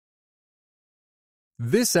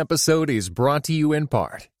This episode is brought to you in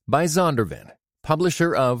part by Zondervan,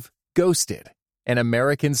 publisher of Ghosted, an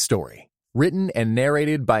American Story, written and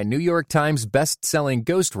narrated by New York Times best-selling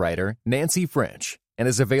ghostwriter Nancy French, and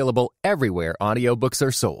is available everywhere audiobooks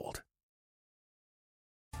are sold.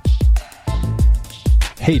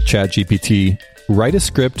 Hey, ChatGPT, write a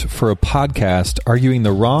script for a podcast arguing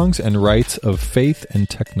the wrongs and rights of faith and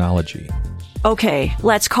technology. Okay,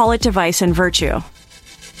 let's call it Device and Virtue.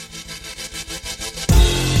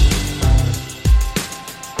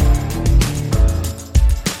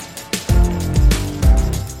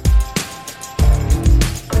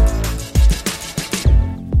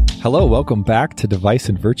 Hello, welcome back to Device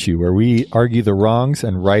and Virtue, where we argue the wrongs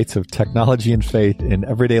and rights of technology and faith in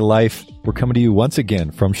everyday life. We're coming to you once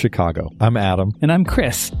again from Chicago. I'm Adam. And I'm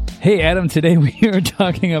Chris. Hey, Adam, today we are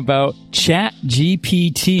talking about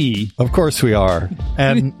ChatGPT. Of course we are.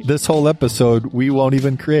 And this whole episode, we won't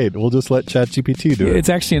even create. We'll just let ChatGPT do it. It's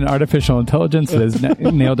actually an artificial intelligence that has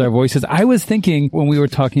nailed our voices. I was thinking when we were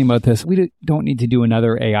talking about this, we don't need to do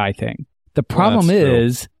another AI thing. The problem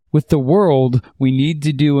is, with the world, we need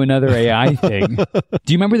to do another AI thing. Do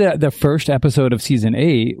you remember that the first episode of season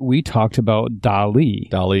 8, we talked about DALL-E?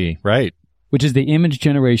 DALL-E, right. Which is the image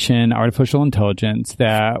generation artificial intelligence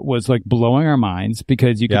that was like blowing our minds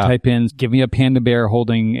because you could type in, give me a panda bear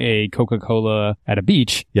holding a Coca-Cola at a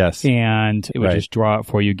beach. Yes. And it would just draw it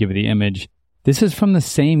for you, give it the image. This is from the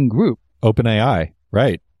same group. OpenAI,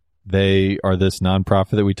 right. They are this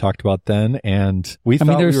nonprofit that we talked about then, and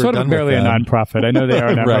they're sort of barely a nonprofit. I know they are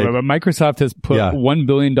a nonprofit, but Microsoft has put $1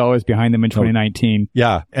 billion behind them in 2019.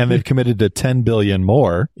 Yeah, and they've committed to $10 billion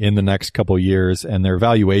more in the next couple of years, and their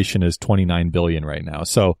valuation is $29 billion right now.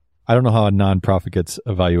 So I don't know how a nonprofit gets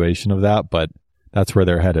a valuation of that, but that's where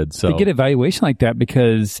they're headed. So they get a valuation like that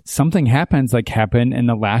because something happened in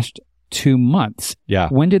the last 2 months. Yeah.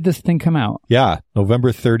 When did this thing come out? Yeah,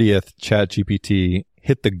 November 30th, ChatGPT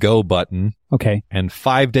hit the go button. Okay. And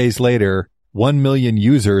 5 days later, 1 million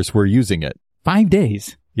users were using it. 5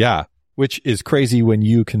 days? Yeah. Which is crazy when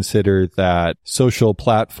you consider that social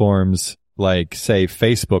platforms like, say,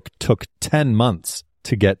 Facebook took 10 months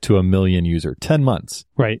to get to 1 million user. 10 months.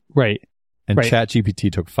 Right. And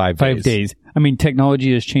ChatGPT took 5 days. 5 days. I mean,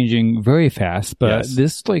 technology is changing very fast, but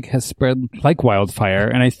this has spread like wildfire.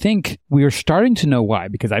 And I think we are starting to know why,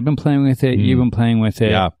 because I've been playing with it. You've been playing with it.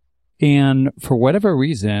 Yeah. And for whatever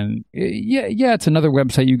reason, it's another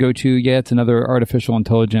website you go to. Yeah, it's another artificial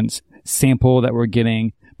intelligence sample that we're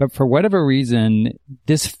getting. But for whatever reason,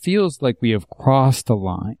 this feels like we have crossed the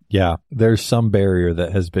line. Yeah, there's some barrier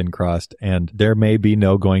that has been crossed, and there may be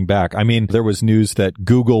no going back. I mean, there was news that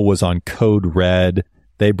Google was on Code Red.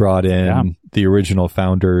 They brought in the original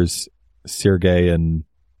founders, Sergey and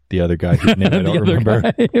the other guy whose name I don't remember.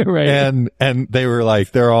 Right. And they were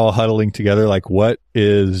like, they're all huddling together, like, what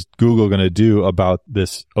is Google going to do about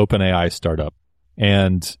this OpenAI startup?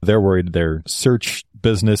 And they're worried their search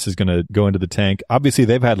business is going to go into the tank. Obviously,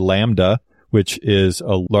 they've had Lambda, which is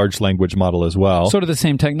a large language model as well. Sort of the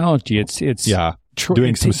same technology. It's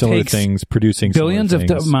doing some similar things, producing billions of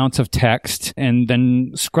amounts of text, and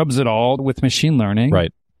then scrubs it all with machine learning.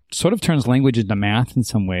 Right. Sort of turns language into math in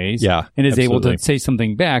some ways. Yeah. And is able to say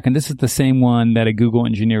something back. And this is the same one that a Google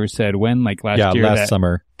engineer said last year. Last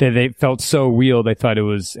summer. That they felt so real, they thought it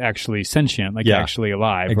was actually sentient, actually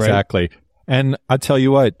alive. Exactly. Right? And I tell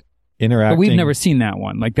you what, interacting. But we've never seen that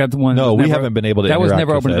one. Like that one. No, we haven't been able to interact with it. That was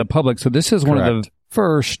never open to the public. So this is one of the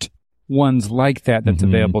first ones like that's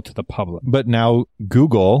available to the public. But now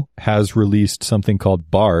Google has released something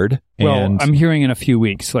called Bard. Well, I'm hearing in a few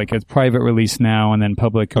weeks, like it's private release now and then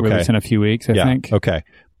public release in a few weeks, I think. Okay.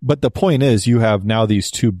 But the point is you have now these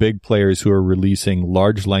two big players who are releasing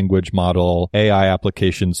large language model AI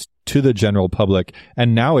applications to the general public.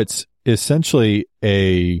 And now it's essentially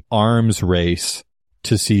a arms race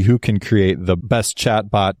to see who can create the best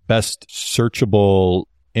chatbot, best searchable,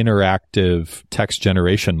 interactive text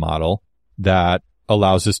generation model that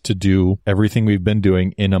allows us to do everything we've been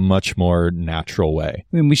doing in a much more natural way.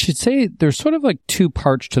 I mean, we should say there's sort of like two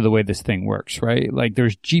parts to the way this thing works, right? Like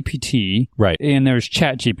there's GPT, right, and there's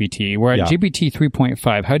ChatGPT. We're at GPT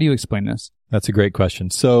 3.5. How do you explain this? That's a great question.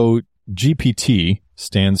 So GPT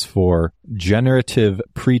stands for Generative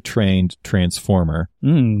Pre-trained Transformer.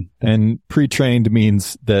 And pre-trained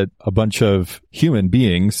means that a bunch of human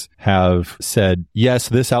beings have said, yes,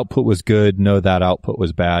 this output was good. No, that output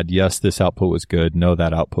was bad. Yes, this output was good. No,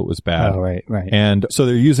 that output was bad. Oh, right. And so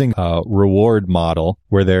they're using a reward model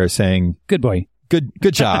where they're saying, good boy.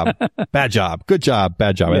 good job, bad job, good job,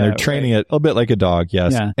 bad job. And they're training it a little bit like a dog.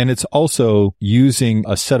 Yes. Yeah. And it's also using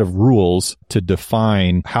a set of rules to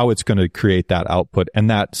define how it's going to create that output. And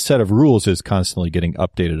that set of rules is constantly getting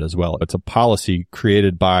updated as well. It's a policy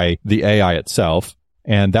created by the AI itself.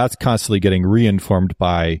 And that's constantly getting reinformed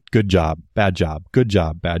by good job, bad job, good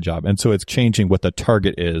job, bad job. And so it's changing what the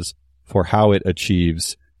target is for how it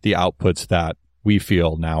achieves the outputs that we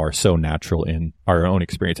feel now are so natural in our own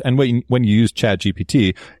experience. And when you use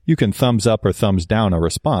ChatGPT, you can thumbs up or thumbs down a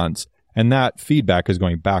response. And that feedback is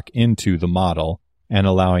going back into the model and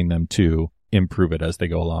allowing them to improve it as they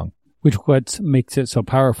go along. Which what makes it so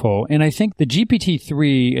powerful. And I think the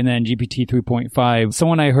GPT-3 and then GPT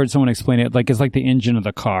 3.5, I heard someone explain it like it's like the engine of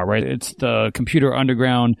the car, right? It's the computer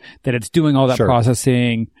underground that it's doing all that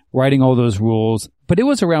processing, writing all those rules. But it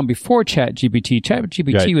was around before ChatGPT.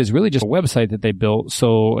 ChatGPT was really just a website that they built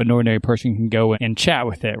so an ordinary person can go and chat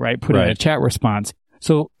with it, right? Put in a chat response.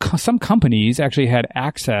 So some companies actually had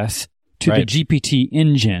access to the GPT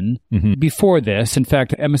engine before this. In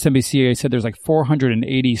fact, MSNBC said there's like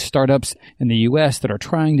 480 startups in the US that are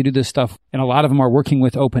trying to do this stuff. And a lot of them are working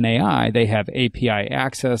with OpenAI. They have API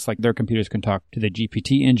access, like their computers can talk to the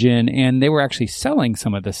GPT engine. And they were actually selling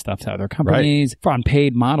some of this stuff to other companies on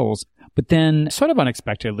paid models. But then sort of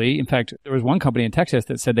unexpectedly, in fact, there was one company in Texas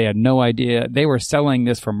that said they had no idea. They were selling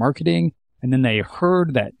this for marketing. And then they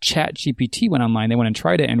heard that ChatGPT went online. They went and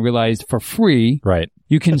tried it and realized for free,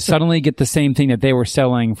 you can suddenly get the same thing that they were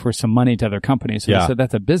selling for some money to other companies. So they said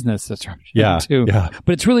that's a business disruption too.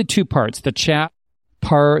 But it's really two parts. The chat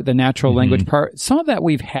part, the natural language part. Some of that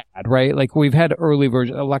we've had, right? Like we've had early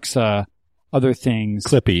version, Alexa, other things.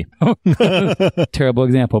 Clippy. Terrible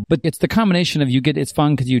example. But it's the combination of it's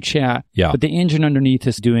fun because you chat, but the engine underneath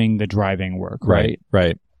is doing the driving work, right?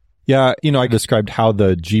 Right. Yeah, I described how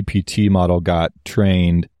the GPT model got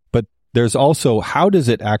trained, but there's also how does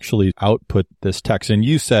it actually output this text? And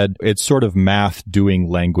you said it's sort of math doing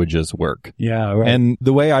languages work. Yeah, right. And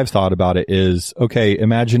the way I've thought about it is, okay,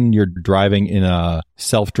 imagine you're driving in a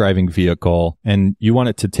self-driving vehicle and you want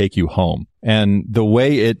it to take you home. And the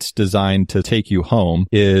way it's designed to take you home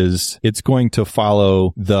is it's going to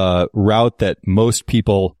follow the route that most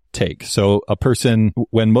people take. So a person,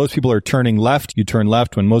 when most people are turning left, you turn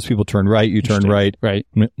left. When most people turn right, you turn right. Right.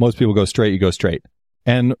 When most people go straight, you go straight.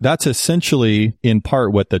 And that's essentially in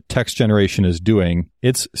part what the text generation is doing.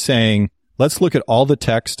 It's saying, let's look at all the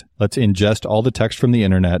text. Let's ingest all the text from the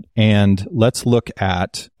internet. And let's look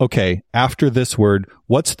at, okay, after this word,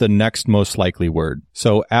 what's the next most likely word?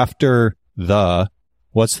 So after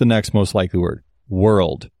what's the next most likely word?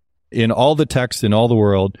 World. In all the text in all the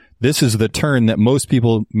world, this is the turn that most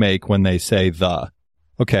people make when they say the.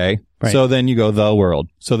 Okay. So then you go the world.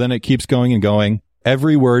 So then it keeps going and going.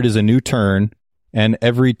 Every word is a new turn. And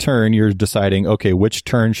every turn you're deciding, okay, which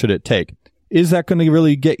turn should it take? Is that going to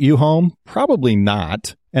really get you home? Probably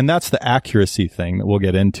not. And that's the accuracy thing that we'll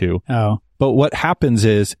get into. Oh. But what happens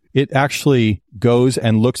is it actually goes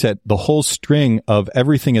and looks at the whole string of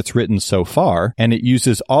everything it's written so far, and it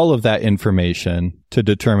uses all of that information to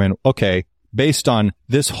determine, okay, based on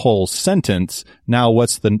this whole sentence, now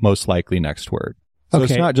what's the most likely next word? So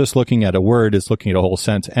it's not just looking at a word, it's looking at a whole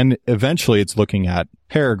sentence. And eventually it's looking at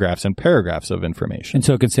paragraphs and paragraphs of information. And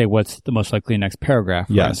so it could say what's the most likely next paragraph,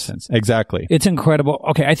 for instance. Exactly. It's incredible.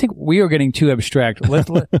 Okay, I think we are getting too abstract.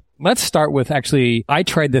 Let's start with actually, I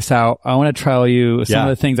tried this out. I want to tell you some of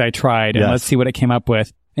the things I tried, and let's see what it came up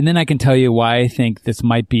with. And then I can tell you why I think this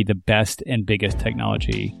might be the best and biggest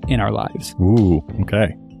technology in our lives. Ooh,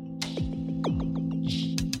 okay.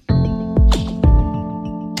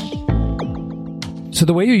 So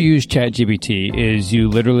the way you use ChatGPT is you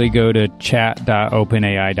literally go to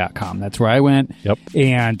chat.openai.com. That's where I went. Yep.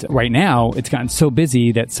 And right now, it's gotten so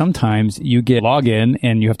busy that sometimes you get login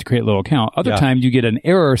and you have to create a little account. Other times you get an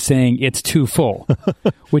error saying it's too full,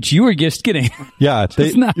 which you were just getting. Yeah.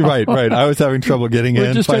 Right. I was having trouble getting in.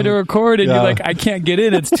 We're just trying to record and you're like, I can't get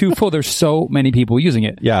in. It's too full. There's so many people using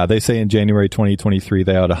it. Yeah. They say in January 2023,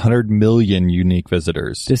 they had 100 million unique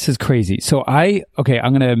visitors. This is crazy. So I'm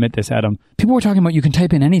going to admit this, Adam. People were talking about you can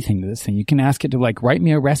type in anything to this thing. You can ask it to write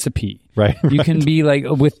me a recipe. Right. You can be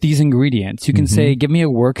with these ingredients. You can say, give me a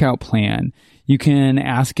workout plan. You can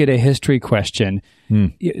ask it a history question.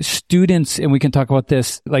 Students, and we can talk about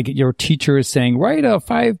this, like your teacher is saying, write a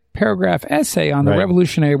 5-paragraph essay on the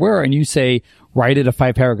Revolutionary War. And you say, write it a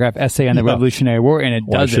 5-paragraph essay on the Revolutionary War. And it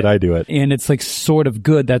does it. Why should I do it? And it's sort of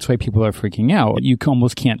good. That's why people are freaking out. You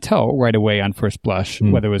almost can't tell right away on first blush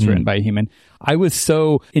whether it was written by a human. I was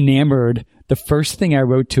so enamored. The first thing I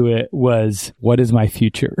wrote to it was, what is my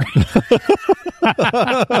future? was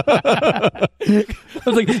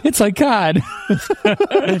like, it's like God.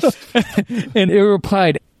 And it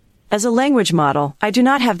replied, As a language model, I do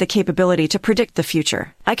not have the capability to predict the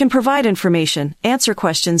future. I can provide information, answer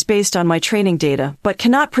questions based on my training data, but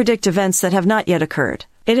cannot predict events that have not yet occurred.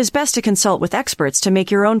 It is best to consult with experts to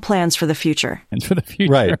make your own plans for the future. And for the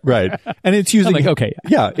future. Right. And it's using, I'm like, okay.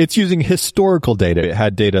 Yeah, it's using historical data. It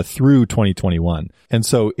had data through 2021. And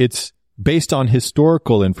so it's based on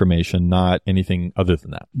historical information, not anything other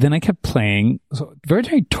than that. Then I kept playing. So very,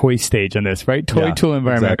 very toy stage on this, right? Toy tool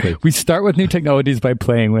environment. Exactly. We start with new technologies by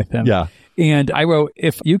playing with them. Yeah. And I wrote,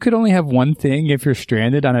 if you could only have one thing if you're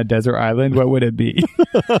stranded on a desert island, what would it be?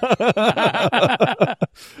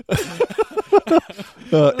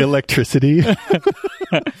 Electricity.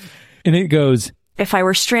 And it goes, If I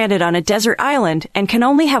were stranded on a desert island and can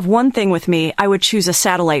only have one thing with me, I would choose a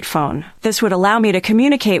satellite phone. This would allow me to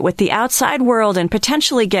communicate with the outside world and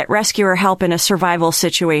potentially get rescue or help in a survival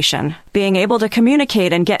situation. Being able to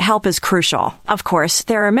communicate and get help is crucial. Of course,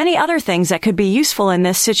 there are many other things that could be useful in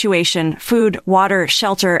this situation: food, water,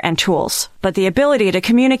 shelter, and tools. But the ability to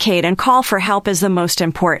communicate and call for help is the most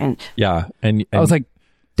important. Yeah. And I was like,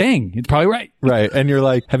 dang, it's probably right. Right. And you're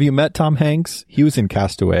like, have you met Tom Hanks? He was in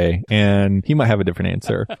Castaway and he might have a different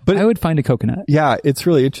answer. But I would find a coconut. Yeah, it's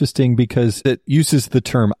really interesting because it uses the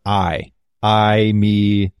term I,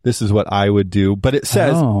 me, this is what I would do, but it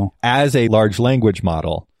says as a large language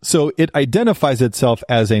model. So it identifies itself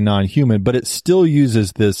as a non-human, but it still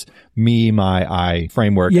uses this me, my, I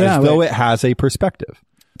framework as though it has a perspective.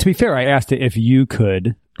 To be fair, I asked it if you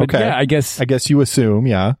could. But okay. Yeah, I guess you assume,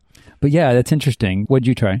 yeah. But yeah, that's interesting. What'd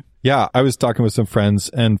you try? Yeah, I was talking with some friends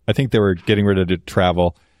and I think they were getting ready to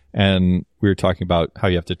travel and we were talking about how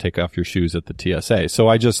you have to take off your shoes at the TSA. So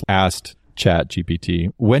I just asked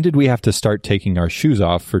ChatGPT, when did we have to start taking our shoes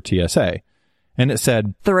off for TSA? And it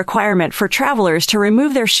said, the requirement for travelers to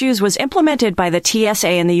remove their shoes was implemented by the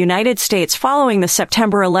TSA in the United States following the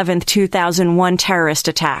September 11th, 2001 terrorist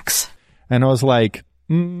attacks. And I was like,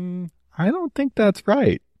 I don't think that's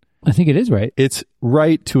right. I think it is right. It's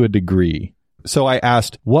right to a degree. So I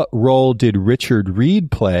asked, what role did Richard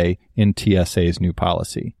Reed play in TSA's new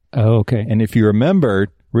policy? Oh, okay. And if you remember,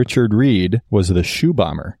 Richard Reed was the shoe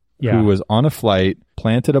bomber who was on a flight,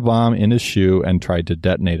 planted a bomb in his shoe, and tried to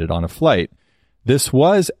detonate it on a flight. This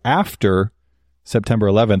was after September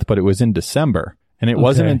 11th, but it was in December. And it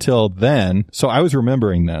wasn't until then. So I was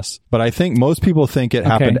remembering this, but I think most people think it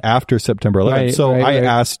happened after September 11th. I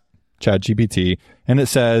asked ChatGPT, and it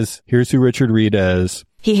says, here's who Richard Reed is.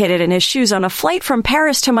 He hid it in his shoes on a flight from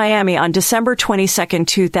Paris to Miami on December 22nd,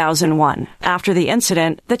 2001. After the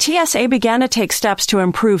incident, the TSA began to take steps to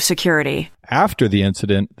improve security. After the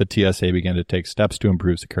incident, the TSA began to take steps to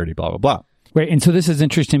improve security, blah, blah, blah. Right. And so this is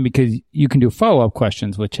interesting because you can do follow-up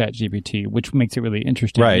questions with ChatGPT, which makes it really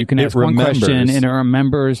interesting. Right. You can ask one question and it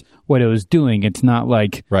remembers what it was doing. It's not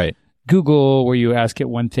like Google where you ask it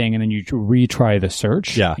one thing and then you retry the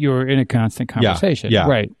search. Yeah. You're in a constant conversation. Yeah.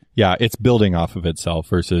 Right. Yeah. It's building off of itself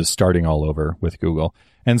versus starting all over with Google.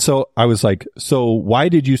 And so I was like, so why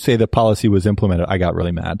did you say the policy was implemented? I got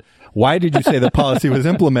really mad. Why did you say the policy was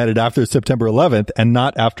implemented after September 11th and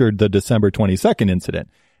not after the December 22nd incident?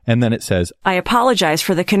 And then it says, I apologize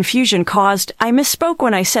for the confusion caused. I misspoke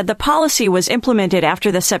when I said the policy was implemented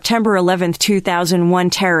after the September 11th, 2001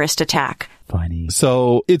 terrorist attack. Funny.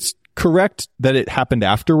 So it's correct that it happened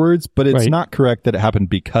afterwards, but it's not correct that it happened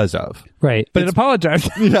because of. Right. But it apologized.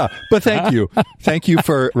 Yeah. But thank you. Thank you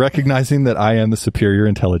for recognizing that I am the superior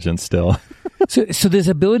intelligence still. So this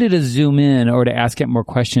ability to zoom in or to ask it more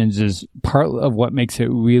questions is part of what makes it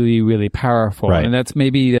really, really powerful. Right. And that's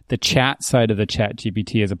maybe the chat side of the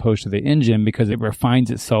ChatGPT as opposed to the engine because it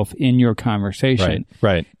refines itself in your conversation.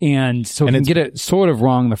 Right. And so it can get it sort of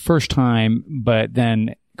wrong the first time, but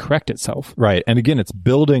then correct itself. Right. And again, it's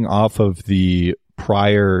building off of the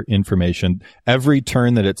prior information. Every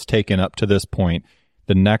turn that it's taken up to this point,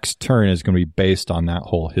 the next turn is going to be based on that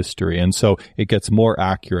whole history. And so it gets more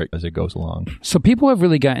accurate as it goes along. So people have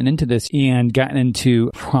really gotten into this and gotten into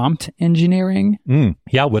prompt engineering.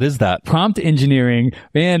 Yeah. What is that? Prompt engineering.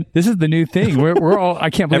 Man, this is the new thing. We're all, I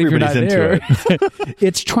can't believe Everybody's you're not into there.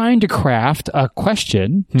 It's trying to craft a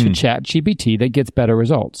question to ChatGPT that gets better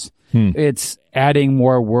results. It's adding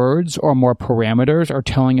more words or more parameters or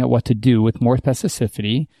telling it what to do with more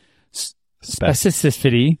specificity.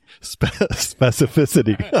 Specificity.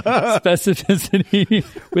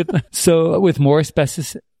 With more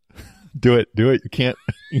specificity. Do it. You can't.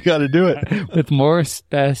 You got to do it. With more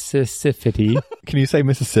specificity. Can you say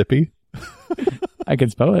Mississippi? I can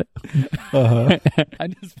spell it.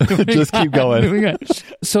 Just keep going.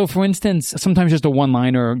 So, for instance, sometimes just a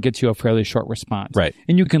one-liner gets you a fairly short response. Right.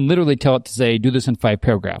 And you can literally tell it to say, do this in 5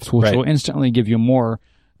 paragraphs, which Right. will instantly give you more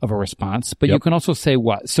of a response. But you can also say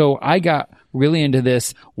what? So I got really into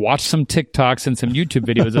this, watched some TikToks and some YouTube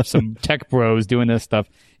videos of some tech bros doing this stuff.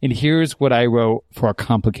 And here's what I wrote for a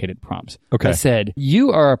complicated prompt. Okay. I said,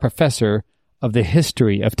 you are a professor of the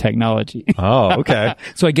history of technology. Oh, okay.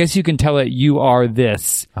 So I guess you can tell it you are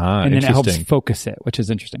this, and then it helps interesting. focus it, which is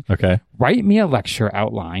interesting. Okay. Write me a lecture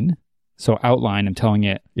outline. So outline, I'm telling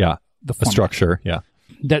it Yeah. the A format structure. Yeah.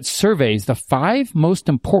 that surveys the 5 most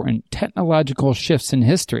important technological shifts in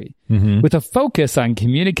history with a focus on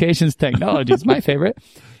communications technologies, my favorite.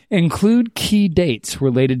 Include key dates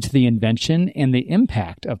related to the invention and the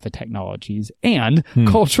impact of the technologies and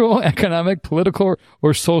cultural, economic, political,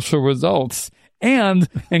 or social results. And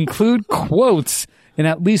include quotes, and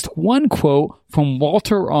at least one quote from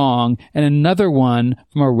Walter Ong and another one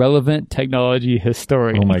from a relevant technology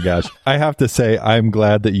historian. Oh my gosh. I have to say, I'm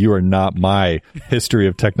glad that you are not my history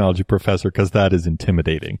of technology professor, because that is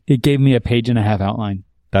intimidating. It gave me a 1.5-page outline.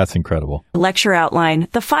 That's incredible. Lecture outline,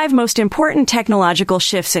 the 5 most important technological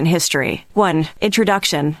shifts in history. 1.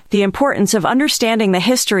 Introduction, the importance of understanding the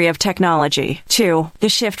history of technology. 2. The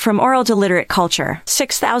shift from oral to literate culture,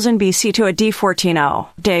 6000 BC to a D1400.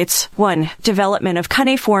 Dates. 1. Development of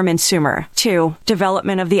cuneiform and Sumer. 2.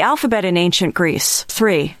 Development of the alphabet in ancient Greece.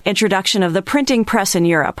 3. Introduction of the printing press in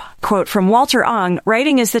Europe. Quote from Walter Ong,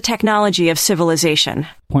 writing is the technology of civilization.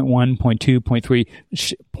 Point 1, point 2, point 3.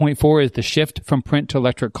 Point 4 is the shift from print to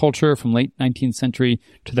electric culture from late 19th century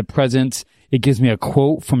to the present. It gives me a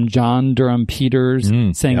quote from John Durham Peters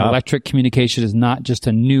saying electric communication is not just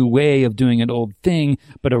a new way of doing an old thing,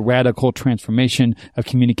 but a radical transformation of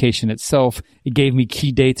communication itself. It gave me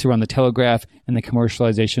key dates around the telegraph and the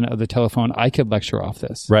commercialization of the telephone. I could lecture off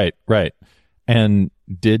this. Right, right. And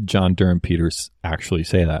did John Durham Peters actually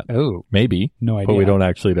say that? Oh. Maybe. No idea. But we don't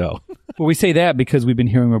actually know. Well, we say that because we've been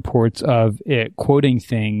hearing reports of it quoting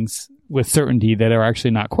things with certainty that are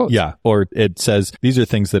actually not quotes. Yeah. Or it says these are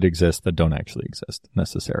things that exist that don't actually exist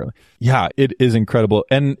necessarily. Yeah, it is incredible.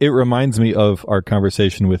 And it reminds me of our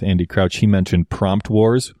conversation with Andy Crouch. He mentioned prompt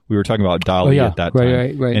wars. We were talking about DALL-E at that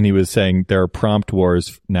time. Right. And he was saying there are prompt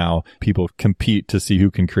wars now. People compete to see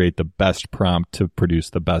who can create the best prompt to produce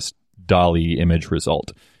the best DALL-E image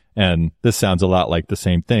result. And this sounds a lot like the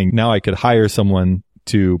same thing. Now I could hire someone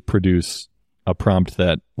to produce a prompt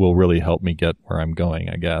that will really help me get where I'm going,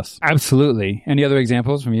 I guess. Absolutely. Any other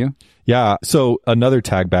examples from you? Yeah. So another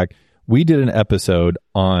tag back. We did an episode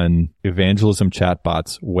on evangelism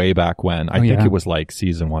chatbots way back when. I think it was like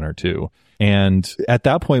season 1 or 2. And at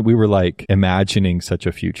that point, we were like imagining such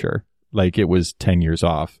a future. Like it was 10 years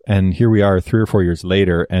off. And here we are 3 or 4 years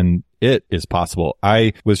later, and it is possible.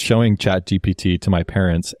 I was showing ChatGPT to my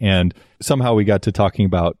parents, and somehow we got to talking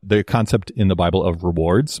about the concept in the Bible of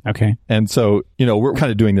rewards. Okay. And so, we're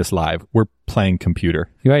kind of doing this live. We're playing computer.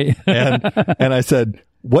 Right. and I said,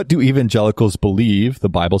 what do evangelicals believe the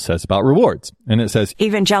Bible says about rewards? And it says,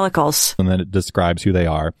 Evangelicals and then it describes who they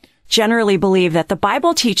are. generally believe that the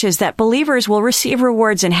Bible teaches that believers will receive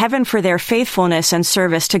rewards in heaven for their faithfulness and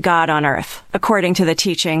service to God on earth. According to the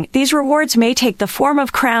teaching, these rewards may take the form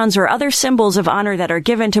of crowns or other symbols of honor that are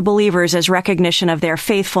given to believers as recognition of their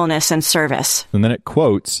faithfulness and service. And then it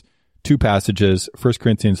quotes 2 passages, 1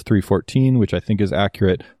 Corinthians 3:14, which I think is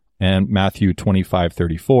accurate, and Matthew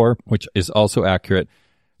 25:34, which is also accurate.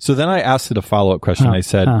 So then I asked it a follow-up question. I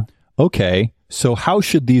said, okay, so how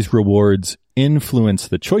should these rewards influence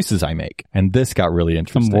the choices I make? And this got really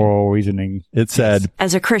interesting. Some moral reasoning. It said,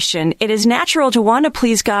 as a Christian, it is natural to want to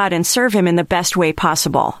please God and serve Him in the best way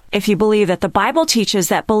possible. If you believe that the Bible teaches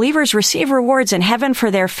that believers receive rewards in heaven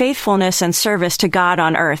for their faithfulness and service to God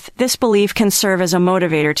on earth, this belief can serve as a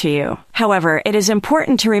motivator to you. However, it is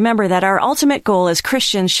important to remember that our ultimate goal as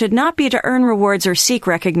Christians should not be to earn rewards or seek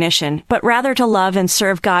recognition, but rather to love and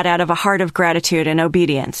serve God out of a heart of gratitude and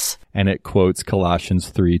obedience. And it quotes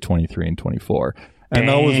Colossians 3:23 and 24. And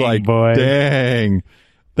I was like, boy. dang,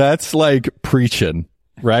 that's like preaching,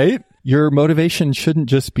 right? Your motivation shouldn't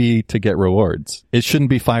just be to get rewards. It shouldn't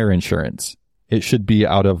be fire insurance. It should be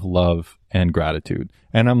out of love and gratitude.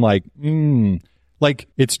 And I'm like, like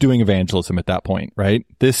it's doing evangelism at that point, right?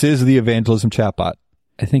 This is the evangelism chatbot.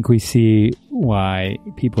 I think we see why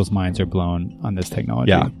people's minds are blown on this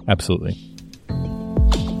technology. Yeah, absolutely.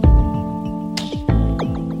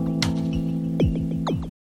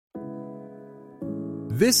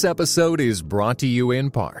 This episode is brought to you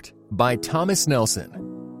in part by Thomas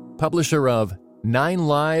Nelson, publisher of 9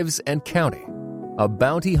 Lives and Counting, A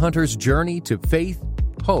Bounty Hunter's Journey to Faith,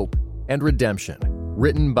 Hope, and Redemption.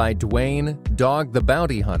 Written by Dwayne Dog the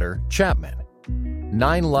Bounty Hunter Chapman.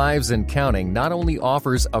 9 Lives and Counting not only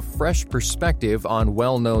offers a fresh perspective on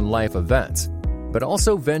well-known life events, but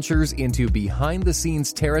also ventures into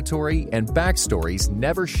behind-the-scenes territory and backstories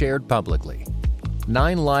never shared publicly.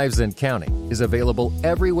 9 Lives and Counting is available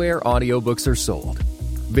everywhere audiobooks are sold.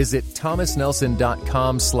 Visit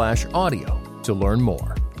thomasnelson.com/audio to learn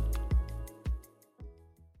more.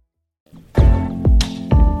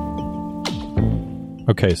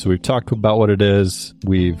 Okay, so we've talked about what it is.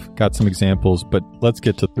 We've got some examples, but let's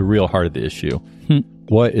get to the real heart of the issue.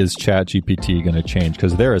 What is ChatGPT going to change?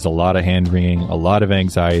 Because there is a lot of hand-wringing, a lot of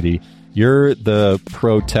anxiety. You're the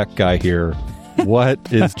pro-tech guy here.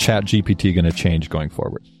 What is ChatGPT going to change going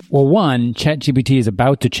forward? Well, one, ChatGPT is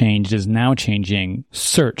about to change, is now changing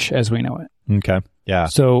search as we know it. Okay, yeah.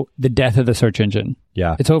 So the death of the search engine.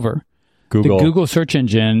 Yeah. It's over. Google. The Google search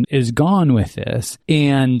engine is gone with this,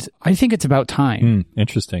 and I think it's about time.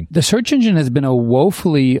 Interesting. The search engine has been a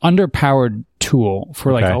woefully underpowered tool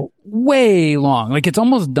for like a way long. Like it's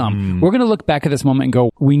almost dumb. We're going to look back at this moment and go,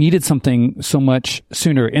 we needed something so much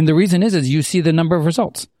sooner. And the reason is you see the number of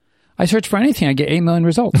results. I search for anything, I get 8 million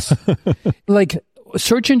results. Like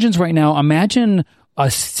search engines right now, imagine a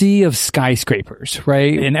sea of skyscrapers,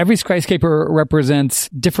 right? And every skyscraper represents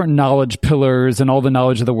different knowledge pillars and all the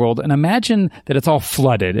knowledge of the world. And imagine that it's all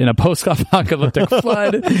flooded in a post-apocalyptic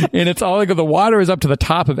flood. And it's all like the water is up to the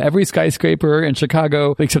top of every skyscraper in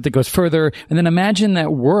Chicago, except it goes further. And then imagine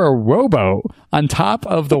that we're a rowboat on top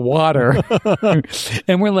of the water.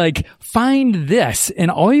 And we're like, find this. And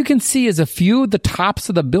all you can see is a few of the tops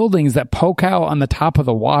of the buildings that poke out on the top of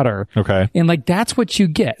the water. Okay. And like, that's what you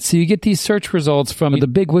get. So you get these search results from the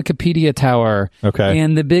big Wikipedia tower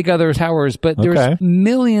and the big other towers, but there's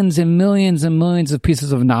millions and millions and millions of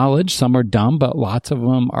pieces of knowledge. Some are dumb, but lots of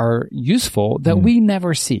them are useful that we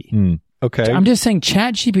never see. Okay. I'm just saying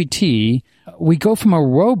ChatGPT, we go from a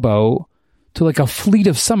rowboat to like a fleet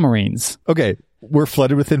of submarines. Okay. We're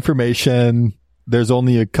flooded with information. There's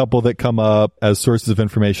only a couple that come up as sources of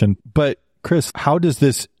information. But Chris, how does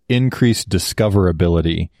this increase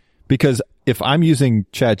discoverability? Because if I'm using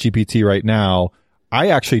ChatGPT right now, I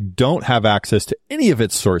actually don't have access to any of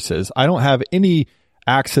its sources. I don't have any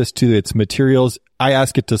access to its materials. I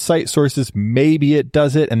ask it to cite sources. Maybe it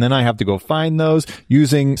does it. And then I have to go find those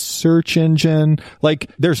using search engine. Like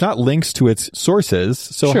there's not links to its sources.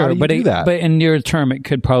 So how do you do that? But in your term, it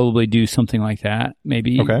could probably do something like that.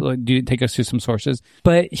 Maybe take us through some sources.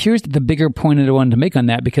 But here's the bigger point that I wanted to make on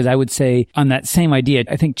that, because I would say on that same idea,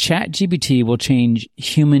 I think ChatGPT will change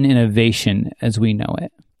human innovation as we know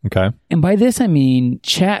it. Okay. And by this, I mean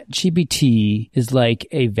ChatGPT is like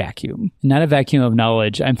a vacuum, not a vacuum of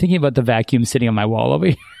knowledge. I'm thinking about the vacuum sitting on my wall over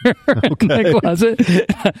here in my closet.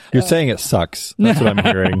 You're saying it sucks. That's what I'm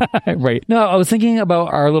hearing. Right. No, I was thinking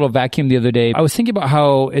about our little vacuum the other day. I was thinking about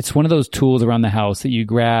how it's one of those tools around the house that you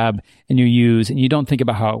grab and you use and you don't think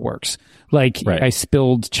about how it works. Like I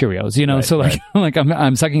spilled Cheerios, you know, like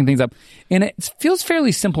I'm sucking things up, and it feels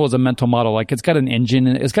fairly simple as a mental model. Like it's got an engine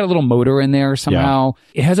and it's got a little motor in there somehow.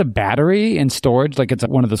 Yeah. It has a battery and storage, like it's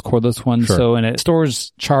one of those cordless ones. Sure. So, and it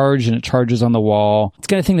stores charge and it charges on the wall. It's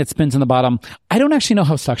got a thing that spins on the bottom. I don't actually know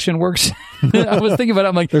how suction works. I was thinking about it.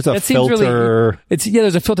 I'm like, there's a filter.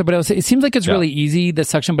 There's a filter, but it seems like it's really easy, the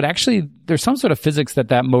suction, but actually there's some sort of physics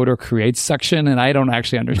that motor creates suction, and I don't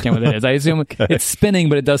actually understand what it is. I assume it's spinning,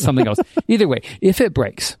 but it does something else. Either way, if it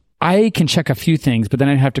breaks, I can check a few things, but then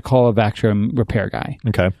I'd have to call a vacuum repair guy.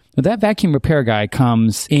 Okay. But that vacuum repair guy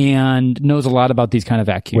comes and knows a lot about these kind of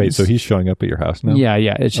vacuums. Wait, so he's showing up at your house now? Yeah.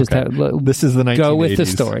 It's just that. This is the 1980s. Go with the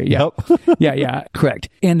story. Yeah. Yep. yeah, correct.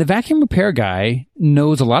 And the vacuum repair guy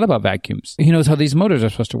knows a lot about vacuums. He knows how these motors are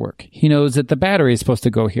supposed to work. He knows that the battery is supposed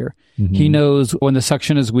to go here. Mm-hmm. He knows when the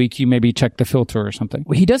suction is weak, you maybe check the filter or something.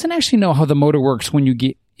 He doesn't actually know how the motor works when you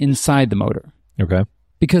get inside the motor. Okay.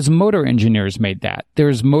 Because motor engineers made that.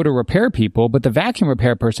 There's motor repair people, but the vacuum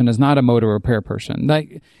repair person is not a motor repair person.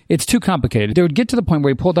 Like, it's too complicated. They would get to the point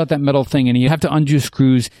where he pulled out that metal thing and you have to undo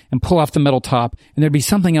screws and pull off the metal top, and there'd be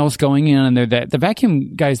something else going in and there that the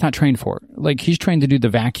vacuum guy is not trained for. Like, he's trained to do the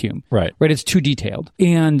vacuum. Right. It's too detailed.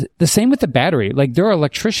 And the same with the battery. Like, there are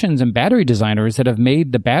electricians and battery designers that have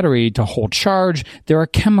made the battery to hold charge. There are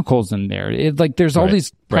chemicals in there. There's all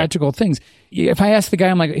these practical things. If I ask the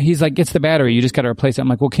guy, he's like, it's the battery. You just got to replace it. I'm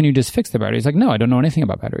like, well, can you just fix the battery? He's like, no, I don't know anything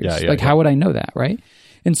about batteries. How would I know that? Right.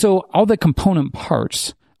 And so all the component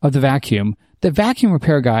parts of the vacuum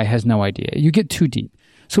repair guy has no idea. You get too deep.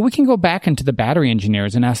 So we can go back into the battery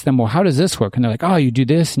engineers and ask them, well, how does this work? And they're like, oh, you do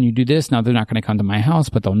this and you do this. Now they're not going to come to my house,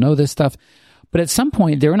 but they'll know this stuff. But at some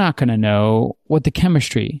point, they're not going to know what the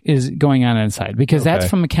chemistry is going on inside because that's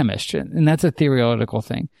from a chemist, and that's a theoretical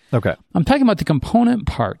thing. Okay. I'm talking about the component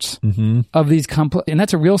parts of these and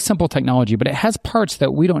that's a real simple technology, but it has parts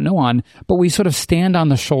that we don't know on, but we sort of stand on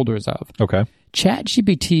the shoulders of. Okay.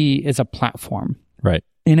 ChatGPT is a platform. Right.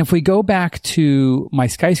 And if we go back to my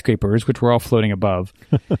skyscrapers, which we're all floating above,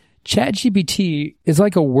 ChatGPT is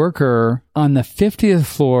like a worker on the 50th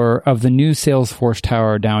floor of the new Salesforce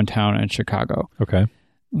Tower downtown in Chicago. Okay.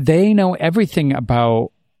 They know everything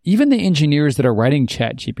about, even the engineers that are writing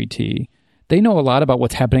ChatGPT, they know a lot about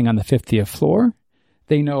what's happening on the 50th floor.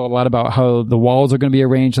 They know a lot about how the walls are going to be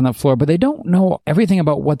arranged on that floor, but they don't know everything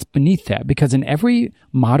about what's beneath that, because in every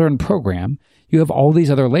modern program, you have all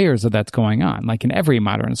these other layers of that's going on, like in every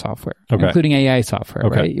modern software, including AI software,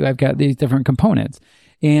 right? You have got these different components.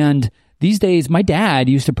 And these days, my dad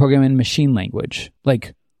used to program in machine language,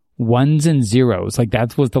 like ones and zeros. Like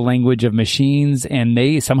that was the language of machines. And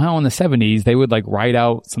they somehow in the 70s, they would like write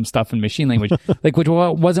out some stuff in machine language, like which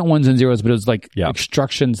wasn't ones and zeros, but it was like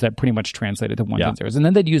instructions that pretty much translated to ones and zeros. And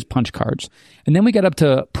then they'd use punch cards. And then we got up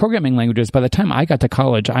to programming languages. By the time I got to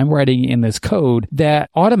college, I'm writing in this code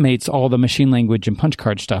that automates all the machine language and punch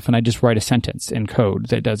card stuff. And I just write a sentence in code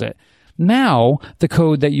that does it. Now, the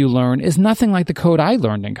code that you learn is nothing like the code I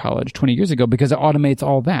learned in college 20 years ago because it automates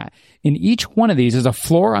all that. In each one of these is a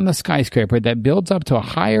floor on the skyscraper that builds up to a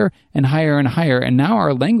higher and higher and higher. And now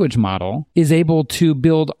our language model is able to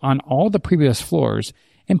build on all the previous floors.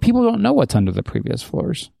 And people don't know what's under the previous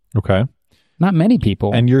floors. Okay. Not many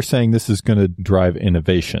people. And you're saying this is going to drive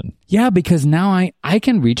innovation. Yeah, because now I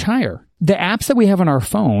can reach higher. The apps that we have on our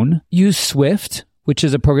phone use Swift, which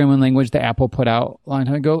is a programming language that Apple put out a long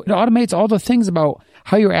time ago. It automates all the things about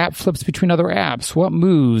how your app flips between other apps, what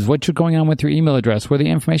moves, what's going on with your email address, where the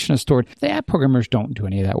information is stored. The app programmers don't do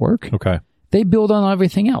any of that work. Okay. They build on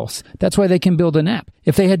everything else. That's why they can build an app.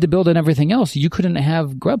 If they had to build on everything else, you couldn't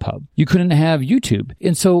have Grubhub. You couldn't have YouTube.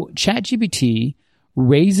 And so ChatGPT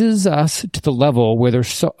raises us to the level where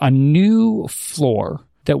there's a new floor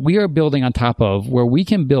that we are building on top of, where we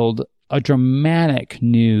can build a dramatic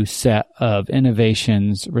new set of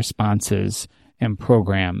innovations, responses, and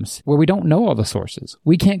programs where we don't know all the sources.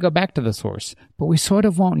 We can't go back to the source, but we sort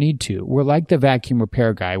of won't need to. We're like the vacuum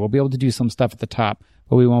repair guy. We'll be able to do some stuff at the top,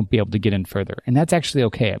 but we won't be able to get in further. And that's actually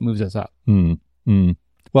okay. It moves us up.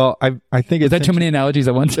 Well, I think it's... Is that too many analogies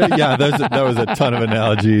at once? Yeah, that was a ton of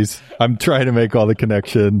analogies. I'm trying to make all the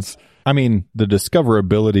connections. I mean, the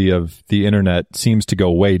discoverability of the internet seems to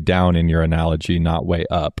go way down in your analogy, not way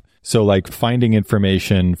up. So like finding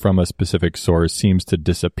information from a specific source seems to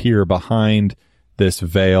disappear behind this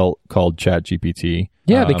veil called ChatGPT.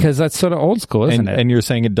 Yeah, because that's sort of old school, isn't it? And you're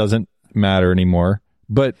saying it doesn't matter anymore.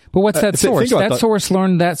 But what's that source? That source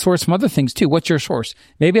learned that source from other things too. What's your source?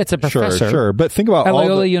 Maybe it's a professor. Sure. But think about at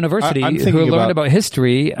Loyola University who learned about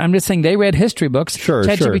history. I'm just saying they read history books.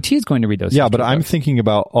 ChatGPT is going to read those. Yeah, but I'm thinking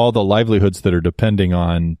about all the livelihoods that are depending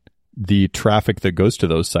on the traffic that goes to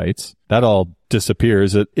those sites. That all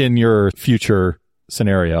disappears in your future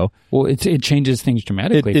scenario. Well, it changes things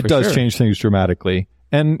dramatically. It does change things dramatically.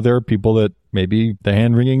 And there are people that maybe the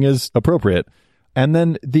hand wringing is appropriate. And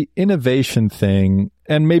then the innovation thing,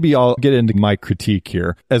 and maybe I'll get into my critique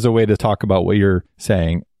here as a way to talk about what you're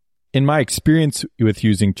saying. In my experience with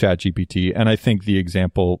using ChatGPT, and I think the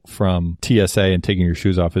example from TSA and taking your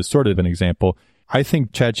shoes off is sort of an example, I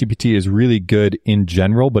think ChatGPT is really good in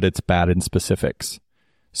general, but it's bad in specifics.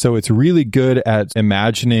 So it's really good at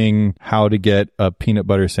imagining how to get a peanut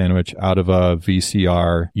butter sandwich out of a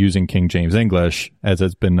VCR using King James English, as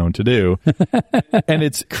it's been known to do. And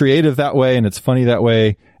it's creative that way, and it's funny that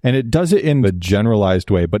way, and it does it in a generalized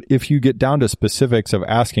way. But if you get down to specifics of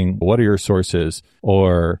asking, what are your sources,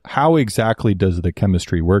 or how exactly does the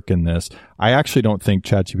chemistry work in this, I actually don't think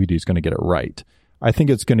ChatGPT is going to get it right. I think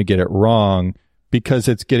it's going to get it wrong because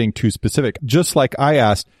it's getting too specific. Just like I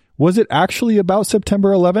asked, was it actually about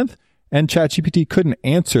September 11th? And ChatGPT couldn't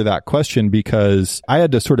answer that question because I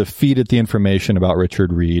had to sort of feed it the information about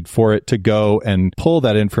Richard Reed for it to go and pull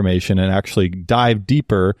that information and actually dive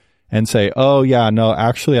deeper and say, oh yeah, no,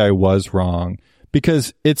 actually I was wrong.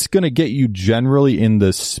 Because it's going to get you generally in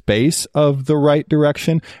the space of the right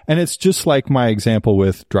direction. And it's just like my example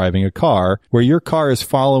with driving a car, where your car is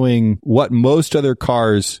following what most other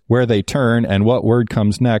cars, where they turn and what word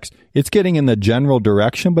comes next. It's getting in the general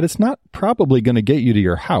direction, but it's not probably going to get you to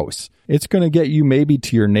your house. It's going to get you maybe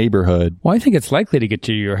to your neighborhood. Well, I think it's likely to get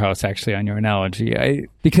you to your house, actually, on your analogy.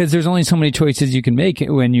 Because there's only so many choices you can make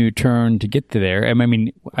when you turn to get to there. I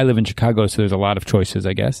mean, I live in Chicago, so there's a lot of choices,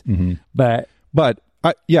 I guess. Mm-hmm. But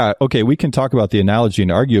yeah, okay, we can talk about the analogy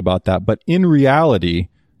and argue about that. But in reality,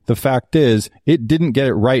 The fact is, it didn't get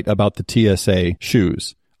it right about the TSA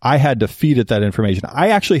shoes. I had to feed it that information. I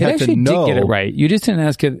actually had to know. It did get it right. You just didn't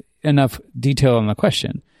ask it enough detail on the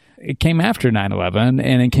question. It came after 9/11,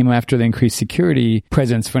 and it came after the increased security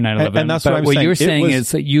presence for 9/11. And that's what I'm saying. What you're saying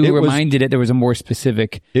is that you reminded it there was a more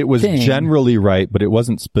specific It was thing. generally right, but it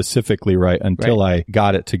wasn't specifically right until I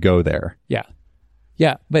got it to go there. Yeah.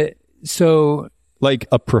 Yeah, but so... Like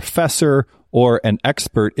a professor or an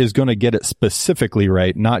expert is going to get it specifically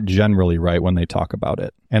right, not generally right when they talk about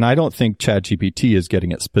it. And I don't think ChatGPT is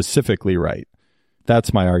getting it specifically right.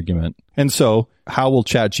 That's my argument. And so how will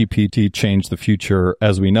ChatGPT change the future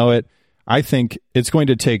as we know it? I think it's going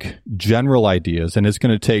to take general ideas, and it's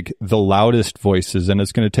going to take the loudest voices, and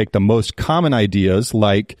it's going to take the most common ideas,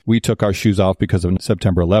 like we took our shoes off because of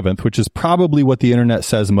September 11th, which is probably what the internet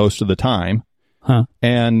says most of the time.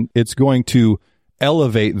 And it's going to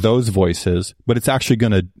elevate those voices, but it's actually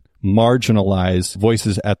going to marginalize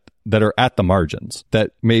voices that are at the margins.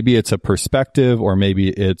 That maybe it's a perspective, or maybe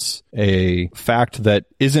it's a fact that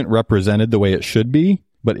isn't represented the way it should be,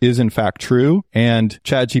 but is in fact true. And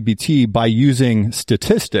ChatGPT, by using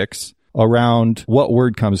statistics around what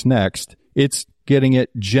word comes next, it's getting it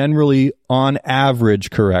generally on average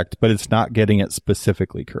correct, but it's not getting it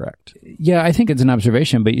specifically correct. Yeah, I think it's an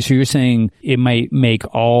observation, but so you're saying it might make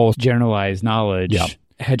all generalized knowledge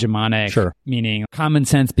hegemonic, meaning common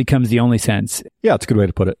sense becomes the only sense. Yeah, it's a good way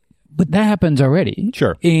to put it. But that happens already.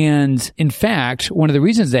 Sure. And in fact, one of the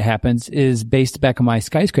reasons that happens is based back on my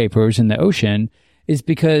skyscrapers in the ocean, is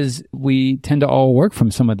because we tend to all work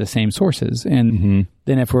from some of the same sources. And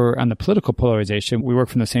then if we're on the political polarization, we work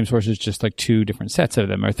from the same sources, just like 2 different sets of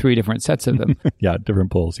them or 3 different sets of them. Yeah,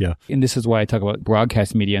 different polls, yeah. And this is why I talk about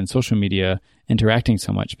broadcast media and social media interacting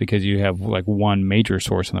so much, because you have like one major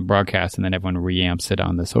source on the broadcast and then everyone reamps it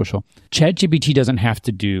on the social. ChatGPT doesn't have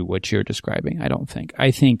to do what you're describing, I don't think.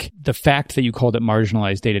 I think the fact that you called it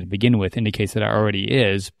marginalized data to begin with indicates that it already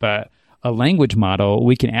is, but a language model,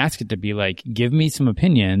 we can ask it to be like, give me some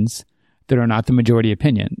opinions that are not the majority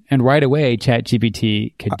opinion. And right away,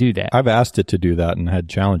 ChatGPT could do that. I've asked it to do that and had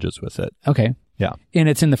challenges with it. Okay. Yeah. And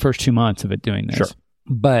it's in the first 2 months of it doing this. Sure.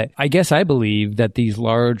 But I guess I believe that these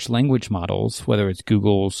large language models, whether it's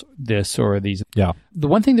Google's this or these, the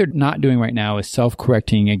one thing they're not doing right now is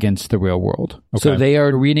self-correcting against the real world. Okay. So they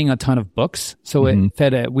are reading a ton of books. So it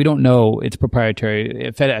fed it, we don't know, it's proprietary.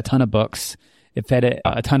 It fed it a ton of books. It fed it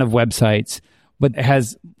a ton of websites, but it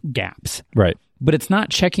has gaps. Right. But it's not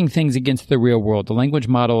checking things against the real world. The language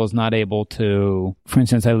model is not able to, for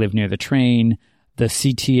instance, I live near the train. The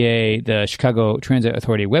CTA, the Chicago Transit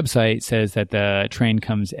Authority website, says that the train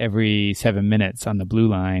comes every 7 minutes on the Blue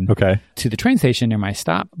Line to the train station near my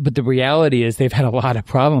stop. But the reality is they've had a lot of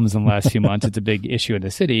problems in the last few months. It's a big issue in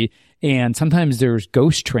the city. And sometimes there's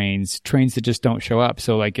ghost trains that just don't show up.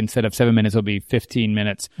 So like instead of 7 minutes, it'll be 15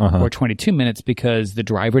 minutes or 22 minutes because the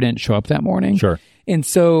driver didn't show up that morning. Sure. And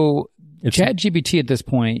so ChatGPT at this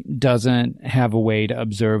point doesn't have a way to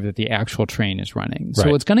observe that the actual train is running.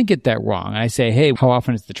 So it's going to get that wrong. I say, hey, how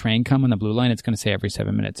often does the train come on the Blue Line? It's going to say every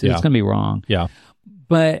 7 minutes. It's going to be wrong. Yeah.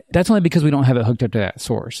 But that's only because we don't have it hooked up to that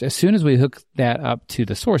source. As soon as we hook that up to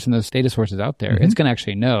the source and those data sources out there, it's going to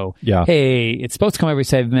actually know, hey, it's supposed to come every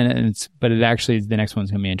 7 minutes, but it actually, the next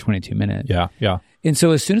one's going to be in 22 minutes. Yeah, yeah. And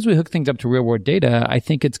so as soon as we hook things up to real world data, I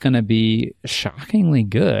think it's going to be shockingly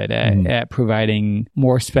good at providing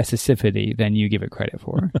more specificity than you give it credit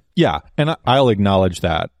for. Yeah. And I'll acknowledge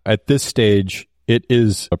that. At this stage, it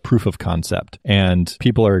is a proof of concept and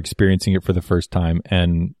people are experiencing it for the first time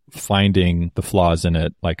and finding the flaws in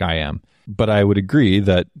it like I am. But I would agree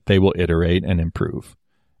that they will iterate and improve.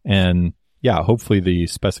 And yeah, hopefully the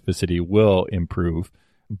specificity will improve.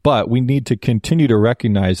 But we need to continue to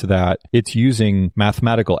recognize that it's using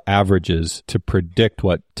mathematical averages to predict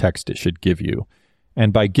what text it should give you.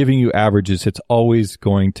 And by giving you averages, it's always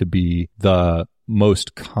going to be the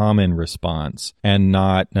most common response and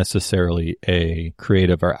not necessarily a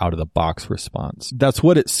creative or out-of-the-box response. That's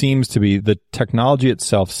what it seems to be. The technology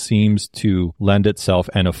itself seems to lend itself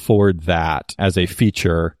and afford that as a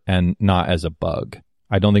feature and not as a bug.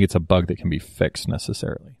 I don't think it's a bug that can be fixed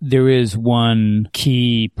necessarily. There is one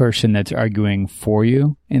key person that's arguing for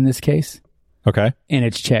you in this case. Okay. And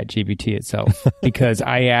it's ChatGPT itself. Because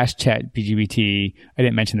I asked ChatGPT, I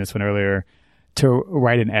didn't mention this one earlier, to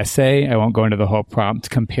write an essay. I won't go into the whole prompt,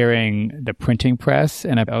 comparing the printing press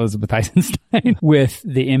and Elizabeth Eisenstein with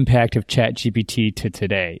the impact of ChatGPT to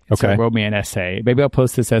today. Okay. So it wrote me an essay. Maybe I'll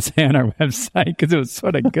post this essay on our website because it was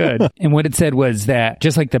sort of good. And what it said was that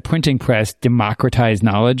just like the printing press democratized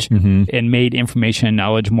knowledge and made information and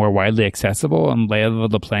knowledge more widely accessible and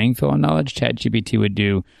leveled the playing field on knowledge, ChatGPT would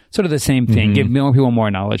do sort of the same thing, give more people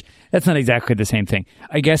more knowledge. That's not exactly the same thing.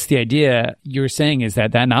 I guess the idea you're saying is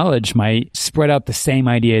that knowledge might spread out the same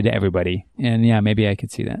idea to everybody. And yeah, maybe I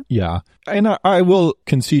could see that. Yeah. And I will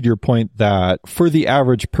concede your point that for the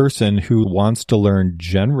average person who wants to learn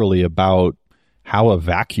generally about how a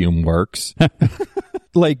vacuum works,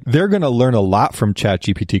 like they're going to learn a lot from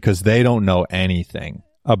ChatGPT because they don't know anything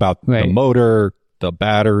about the motor, the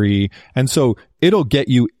battery. And so it'll get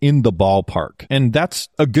you in the ballpark. And that's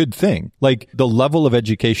a good thing. Like the level of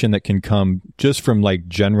education that can come just from like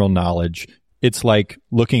general knowledge, it's like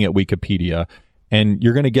looking at Wikipedia and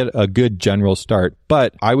you're going to get a good general start.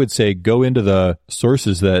 But I would say go into the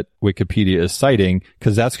sources that Wikipedia is citing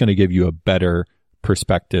because that's going to give you a better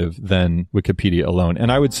perspective than Wikipedia alone.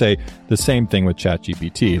 And I would say the same thing with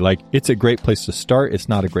ChatGPT. Like it's a great place to start. It's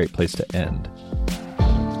not a great place to end.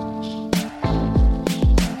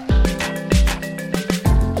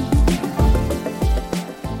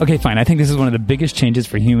 Okay, fine. I think this is one of the biggest changes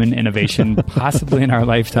for human innovation possibly in our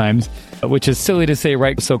lifetimes, which is silly to say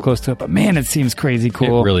right so close to it, but man, it seems crazy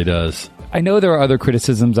cool. It really does. I know there are other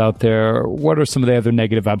criticisms out there. What are some of the other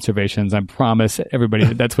negative observations? I promise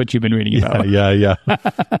everybody that's what you've been reading about. Yeah.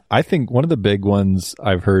 I think one of the big ones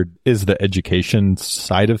I've heard is the education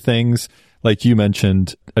side of things. Like you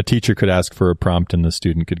mentioned, a teacher could ask for a prompt and the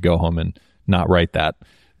student could go home and not write that.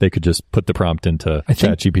 They could just put the prompt into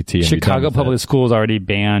ChatGPT. And Chicago Public Schools already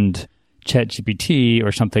banned ChatGPT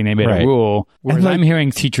or something. They made a rule. Whereas I'm hearing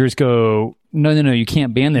teachers go, no, you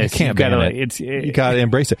can't ban this. You can't ban it. You got to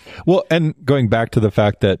embrace it. Well, and going back to the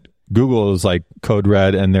fact that Google is like code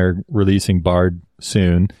red and they're releasing Bard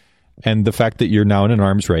soon, and the fact that you're now in an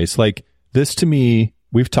arms race, like this to me,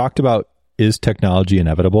 we've talked about, is technology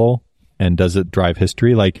inevitable and does it drive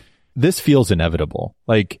history? Like this feels inevitable.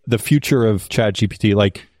 Like the future of ChatGPT,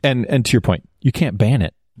 like, and to your point, you can't ban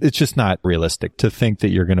it. It's just not realistic to think that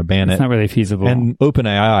you're going to ban it. It's not really feasible. And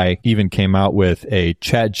OpenAI even came out with a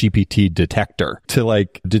ChatGPT detector to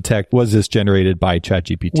like detect, was this generated by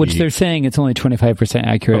ChatGPT? Which they're saying it's only 25%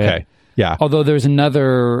 accurate. Okay. Yeah. Although there's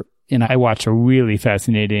another, and I watched a really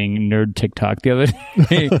fascinating nerd TikTok the other day.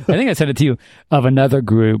 I think I sent it to you, of another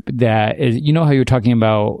group that is, you know how you're talking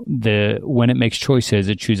about when it makes choices,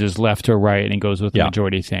 it chooses left or right and goes with the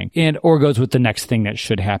majority thing or goes with the next thing that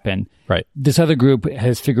should happen. Right. This other group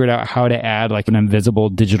has figured out how to add like an invisible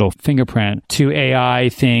digital fingerprint to AI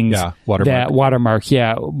things. Yeah. Watermark. That watermark.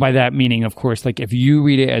 Yeah. By that meaning, of course, like if you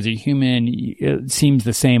read it as a human, it seems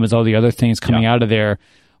the same as all the other things coming out of there.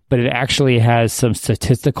 But it actually has some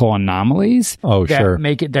statistical anomalies that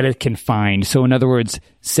make it that it can find. So in other words,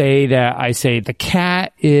 say that I say the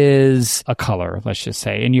cat is a color, let's just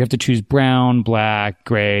say, and you have to choose brown, black,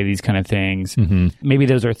 gray, these kind of things. Mm-hmm. Maybe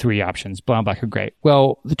those are three options, brown, black, or gray.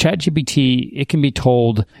 Well, the ChatGPT, it can be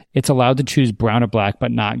told it's allowed to choose brown or black,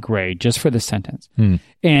 but not gray, just for the sentence.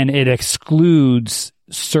 And it excludes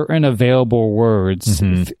certain available words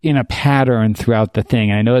in a pattern throughout the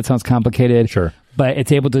thing. And I know that sounds complicated. Sure. But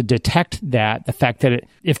it's able to detect that, the fact that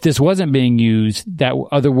if this wasn't being used, that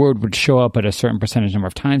other word would show up at a certain percentage number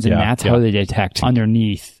of times, and that's how they detect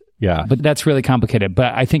underneath. Yeah. But that's really complicated.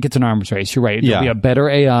 But I think it's an arms race. You're right. There'll be a better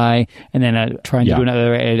AI and then trying to do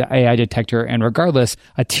another AI detector. And regardless,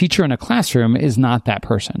 a teacher in a classroom is not that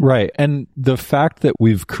person. Right. And the fact that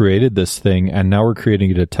we've created this thing and now we're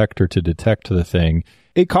creating a detector to detect the thing,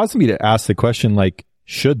 it caused me to ask the question, like,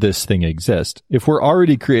 should this thing exist? If we're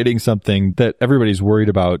already creating something that everybody's worried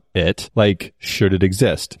about like, should it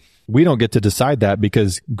exist? We don't get to decide that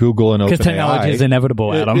because Google and OpenAI. Because technology is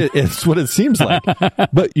inevitable, Adam. It's what it seems like.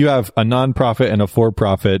 But you have a nonprofit and a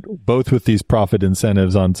for-profit, both with these profit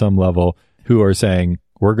incentives on some level, who are saying,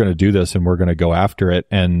 we're going to do this and we're going to go after it.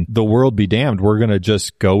 And the world be damned, we're going to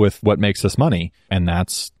just go with what makes us money. And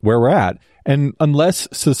that's where we're at. And unless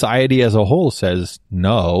society as a whole says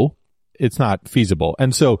no, it's not feasible.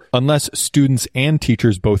 And so unless students and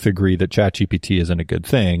teachers both agree that ChatGPT isn't a good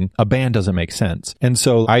thing, a ban doesn't make sense. And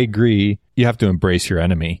so I agree, you have to embrace your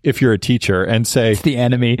enemy. If you're a teacher and say... It's the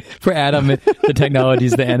enemy. For Adam, the technology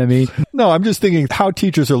is the enemy. No, I'm just thinking how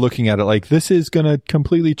teachers are looking at it. Like, this is going to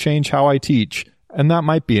completely change how I teach. And that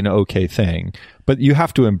might be an okay thing, but you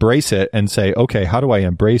have to embrace it and say, okay, how do I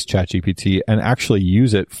embrace ChatGPT and actually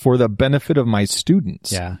use it for the benefit of my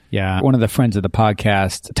students? Yeah. One of the friends of the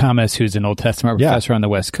podcast, Thomas, who's an Old Testament professor on the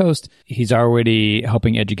West Coast, he's already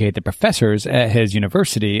helping educate the professors at his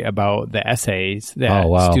university about the essays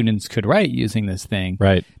that students could write using this thing.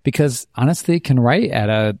 Right. Because honestly, it can write at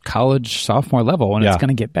a college sophomore level and it's going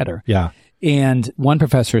to get better. Yeah. And one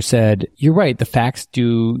professor said, you're right, the facts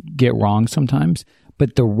do get wrong sometimes,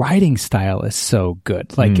 but the writing style is so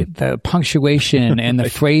good. Like the punctuation and the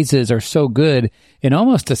phrases are so good, it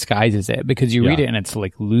almost disguises it because you read it and it's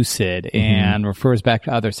like lucid and refers back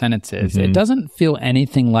to other sentences. It doesn't feel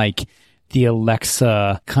anything like the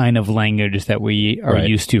Alexa kind of language that we are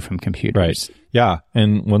used to from computers. Right. Yeah.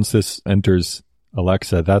 And once this enters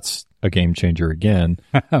Alexa, that's a game changer again.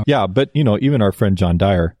 Yeah. But, even our friend John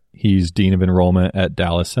Dyer, he's dean of enrollment at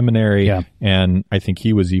Dallas Seminary. Yeah. And I think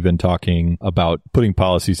he was even talking about putting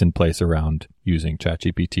policies in place around using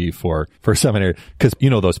ChatGPT for seminary. Because,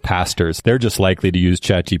 those pastors, they're just likely to use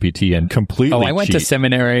ChatGPT and completely I went to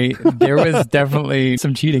seminary. There was definitely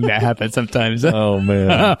some cheating that happened sometimes. Oh,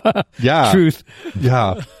 man. Yeah. Truth.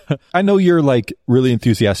 Yeah. I know you're like really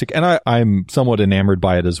enthusiastic and I'm somewhat enamored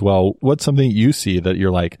by it as well. What's something you see that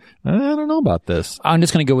you're like, I don't know about this? I'm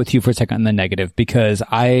just going to go with you for a second on the negative because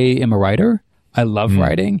I am a writer. I love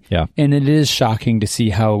writing. Yeah. And it is shocking to see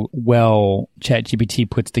how well ChatGPT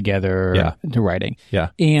puts together the writing.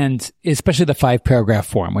 Yeah. And especially the 5-paragraph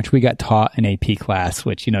form, which we got taught in AP class,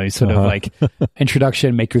 which, is sort of like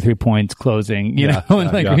introduction, make your 3 points, closing,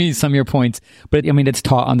 read some of your points. But it's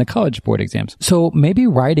taught on the college board exams. So maybe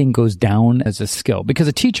writing goes down as a skill because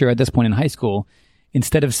a teacher at this point in high school,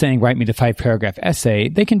 instead of saying, write me the 5-paragraph essay,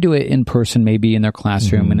 they can do it in person, maybe in their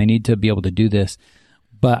classroom, and they need to be able to do this.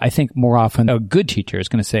 But I think more often a good teacher is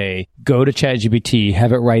going to say, go to ChatGPT,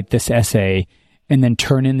 have it write this essay, and then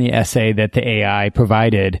turn in the essay that the AI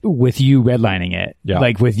provided with you redlining it. Yeah.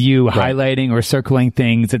 Like with you highlighting or circling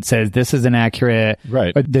things that says, this is inaccurate,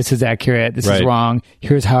 right? Or this is accurate, this is wrong.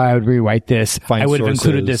 Here's how I would rewrite this. Find I would sources. have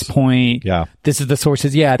included this point. Yeah. This is the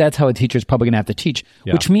sources. Yeah, that's how a teacher is probably going to have to teach,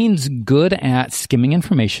 which means good at skimming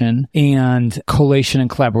information and collation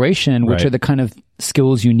and collaboration, which are the kind of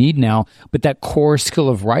skills you need now, but that core skill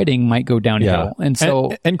of writing might go downhill. And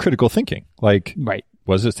so and critical thinking, like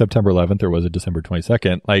was it September 11th or was it December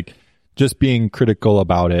 22nd? Like just being critical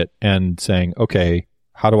about it and saying, okay,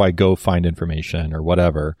 how do I go find information or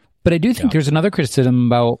whatever? But I do think there's another criticism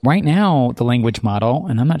about right now, the language model,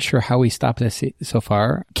 and I'm not sure how we stop this so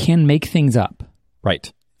far, can make things up.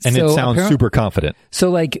 Right. And So it sounds super confident. So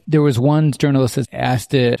like there was one journalist that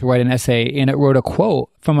asked it to write an essay and it wrote a quote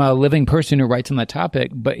from a living person who writes on that topic,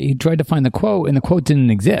 but he tried to find the quote and the quote didn't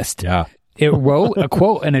exist. Yeah. It wrote a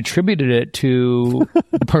quote and attributed it to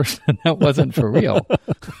the person that wasn't for real.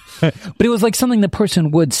 But it was like something the person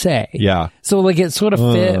would say. Yeah. So like it sort of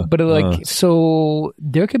fit, but so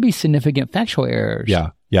there could be significant factual errors.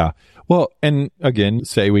 Yeah. Yeah. Well, and again,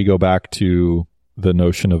 say we go back to the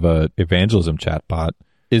notion of a evangelism chatbot.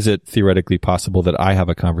 Is it theoretically possible that I have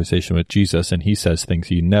a conversation with Jesus and he says things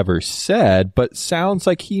he never said, but sounds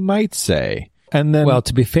like he might say? And then, well,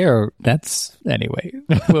 to be fair, that's that's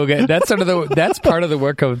that's part of the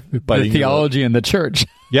work of the theology in the church.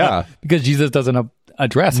 Yeah. Because Jesus doesn't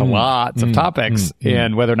address lots of topics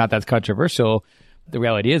and whether or not that's controversial. The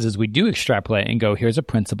reality is we do extrapolate and go, here's a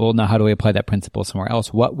principle. Now, how do we apply that principle somewhere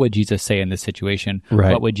else? What would Jesus say in this situation?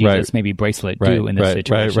 Right. What would Jesus maybe bracelet do in this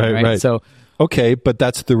situation? Right. So, okay, but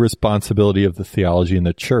that's the responsibility of the theology in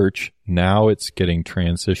the church. Now it's getting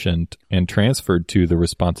transitioned and transferred to the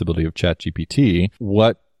responsibility of ChatGPT.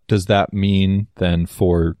 What does that mean then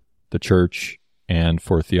for the church and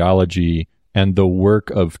for theology and the work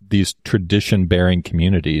of these tradition-bearing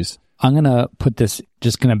communities? I'm going to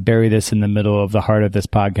just going to bury this in the middle of the heart of this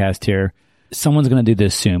podcast here. Someone's going to do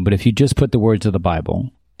this soon, but if you just put the words of the Bible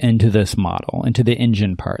into this model, into the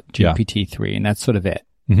engine part, GPT-3, and that's sort of it.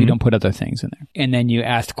 You don't put other things in there. And then you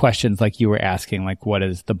ask questions like you were asking, like, what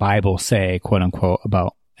does the Bible say, quote unquote,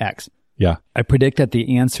 about X? Yeah. I predict that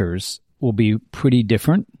the answers will be pretty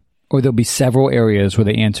different, or there'll be several areas where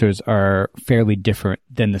the answers are fairly different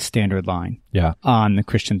than the standard line on the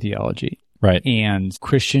Christian theology. Right. And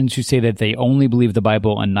Christians who say that they only believe the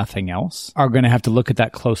Bible and nothing else are going to have to look at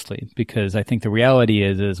that closely, because I think the reality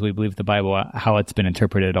is we believe the Bible, how it's been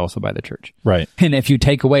interpreted also by the church. Right. And if you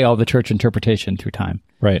take away all the church interpretation through time,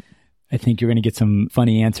 right, I think you're going to get some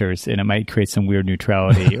funny answers, and it might create some weird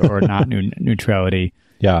neutrality or not neutrality.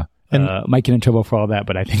 Yeah. Might get in trouble for all that,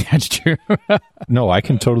 but I think that's true. No, I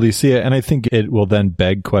can totally see it. And I think it will then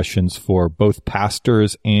beg questions for both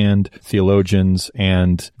pastors and theologians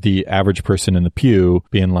and the average person in the pew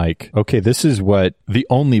being like, okay, this is what the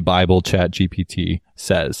only Bible ChatGPT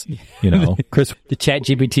says, Chris. The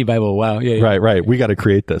ChatGPT Bible. Wow. Yeah. Right. We got to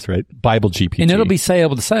create this, right? Bible GPT. And it'll be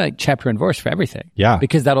able to say like chapter and verse for everything. Yeah.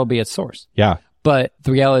 Because that'll be its source. Yeah. But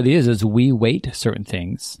the reality is we weight certain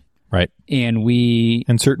things. Right. And we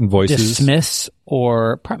certain voices dismiss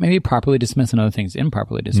or maybe properly dismiss and other things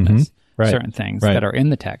improperly dismiss certain things that are in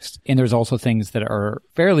the text. And there's also things that are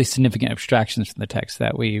fairly significant abstractions from the text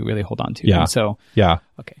that we really hold on to. Yeah. And so,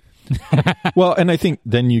 okay. Well, and I think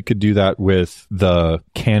then you could do that with the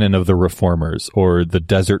canon of the Reformers or the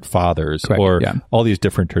Desert Fathers. Correct, or all these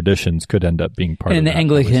different traditions could end up being part of that. And in the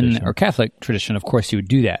Anglican or Catholic tradition, of course, you would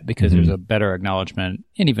do that because there's a better acknowledgement,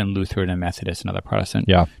 and even Lutheran and Methodist and other Protestant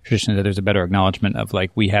traditions, that there's a better acknowledgement of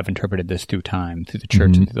like, we have interpreted this through time, through the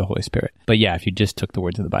church and through the Holy Spirit. But yeah, if you just took the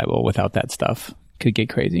words of the Bible without that stuff, could get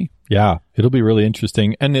crazy. Yeah, it'll be really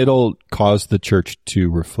interesting. And it'll cause the church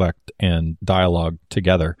to reflect and dialogue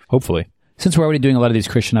together, hopefully. Since we're already doing a lot of these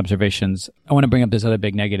Christian observations, I want to bring up this other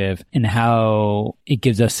big negative and how it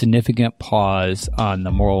gives us significant pause on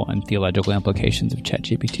the moral and theological implications of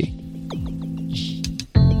ChatGPT.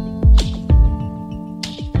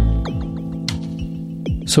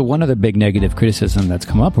 So one other big negative criticism that's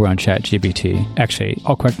come up around ChatGPT, actually,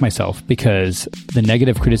 I'll correct myself because the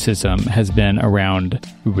negative criticism has been around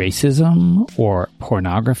racism or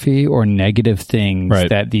pornography or negative things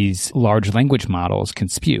that these large language models can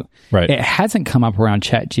spew. Right. It hasn't come up around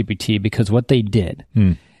ChatGPT because what they did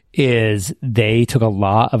is they took a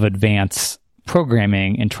lot of advanced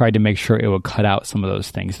programming and tried to make sure it would cut out some of those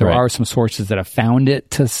things. There are some sources that have found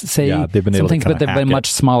it to say they've been some able things, to but they've been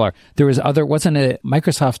much smaller. There was wasn't it,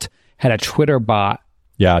 Microsoft had a Twitter bot.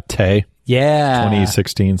 Yeah, Tay. Yeah.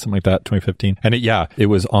 2016, something like that, 2015. And it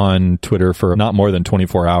was on Twitter for not more than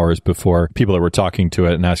 24 hours before people that were talking to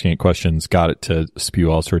it and asking it questions got it to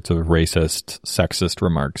spew all sorts of racist, sexist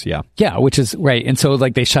remarks. Yeah. Yeah, which is right. And so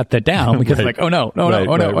like they shut that down because like, oh no.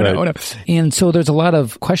 And so there's a lot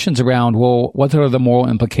of questions around, well, what are the moral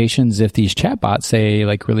implications if these chatbots say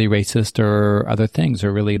like really racist or other things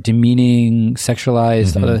or really demeaning,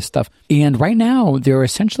 sexualized, other stuff. And right now they're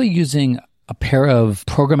essentially using a pair of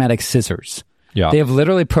programmatic scissors. Yeah. They have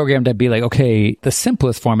literally programmed to be like, okay, the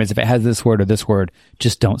simplest form is if it has this word or this word,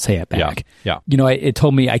 just don't say it back. Yeah. It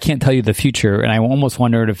told me I can't tell you the future. And I almost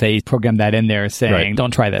wondered if they programmed that in there saying,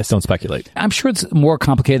 don't try this. Don't speculate. I'm sure it's more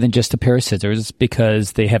complicated than just a pair of scissors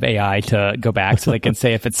because they have AI to go back so they can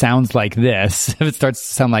say if it sounds like this, if it starts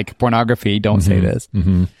to sound like pornography, don't say this.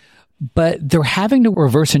 But they're having to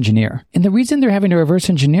reverse engineer. And the reason they're having to reverse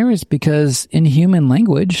engineer is because in human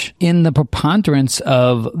language, in the preponderance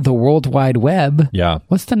of the World Wide Web,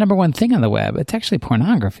 what's the number one thing on the web? It's actually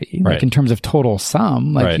pornography. Like in terms of total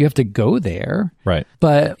sum, you have to go there. Right.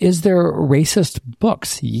 But is there racist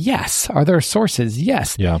books? Yes. Are there sources?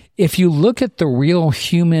 Yes. Yeah. If you look at the real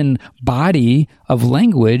human body of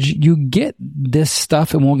language, you get this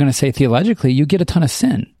stuff, and we're going to say theologically, you get a ton of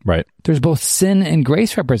sin. Right. There's both sin and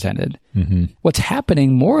grace represented. What's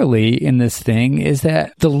happening morally in this thing is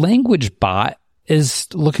that the language bot is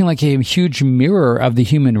looking like a huge mirror of the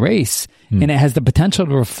human race, and it has the potential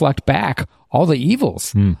to reflect back all the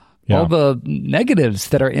evils. All the negatives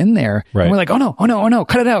that are in there. Right. And we're like, oh no,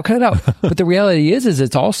 cut it out. But the reality is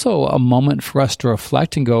it's also a moment for us to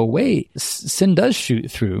reflect and go, wait, sin does shoot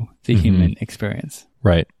through the human experience.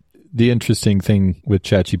 Right. The interesting thing with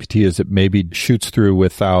ChatGPT is it maybe shoots through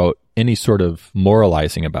without any sort of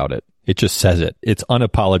moralizing about it. It just says it. It's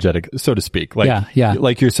unapologetic, so to speak.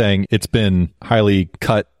 Like you're saying, it's been highly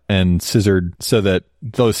cut and scissored so that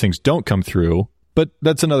those things don't come through. But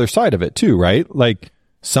that's another side of it too, right? Like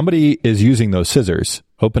somebody is using those scissors.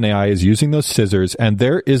 OpenAI is using those scissors, and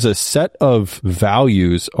there is a set of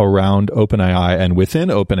values around OpenAI and within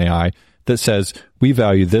OpenAI that says we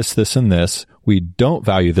value this, this, and this. We don't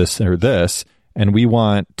value this or this, and we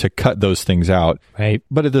want to cut those things out. Right.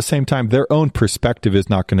 But at the same time, their own perspective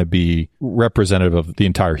is not going to be representative of the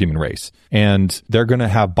entire human race. And they're going to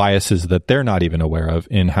have biases that they're not even aware of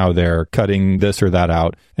in how they're cutting this or that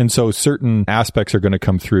out. And so certain aspects are going to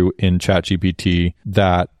come through in ChatGPT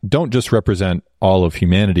that don't just represent all of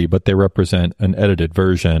humanity, but they represent an edited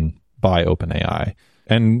version by OpenAI.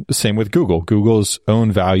 And same with Google. Google's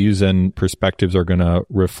own values and perspectives are going to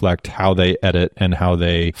reflect how they edit and how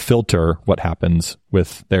they filter what happens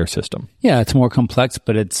with their system. Yeah, it's more complex,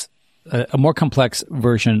 but it's a more complex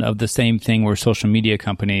version of the same thing where social media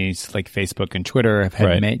companies like Facebook and Twitter have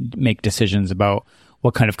had to make decisions about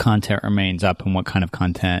what kind of content remains up and what kind of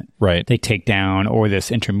content they take down, or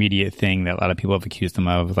this intermediate thing that a lot of people have accused them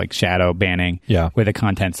of, like shadow banning, where the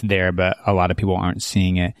content's there, but a lot of people aren't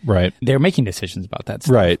seeing it. Right. They're making decisions about that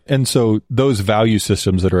stuff. Right. And so those value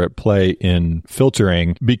systems that are at play in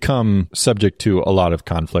filtering become subject to a lot of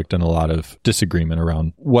conflict and a lot of disagreement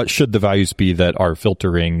around what should the values be that are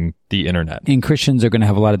filtering the internet. And Christians are going to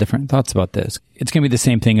have a lot of different thoughts about this. It's going to be the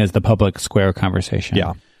same thing as the public square conversation.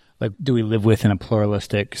 Yeah. Like, do we live within a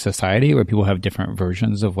pluralistic society where people have different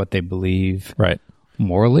versions of what they believe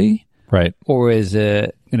morally? Right. Or is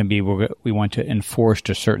it going to be we want to enforce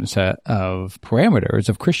a certain set of parameters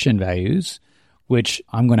of Christian values, which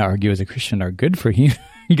I'm going to argue as a Christian are good for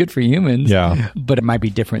good for humans, but it might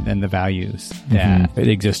be different than the values that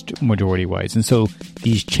exist majority-wise. And so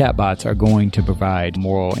these chatbots are going to provide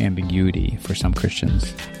moral ambiguity for some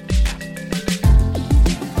Christians.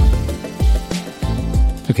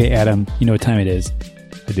 Okay, Adam, you know what time it is.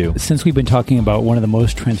 I do. Since we've been talking about one of the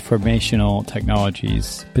most transformational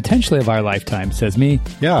technologies, potentially of our lifetime, says me.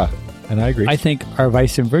 Yeah, and I agree. I think our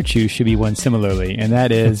vice and virtue should be one similarly, and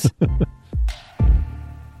that is...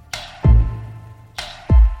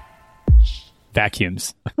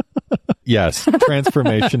 vacuums. Yes,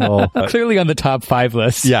 transformational. Clearly on the top 5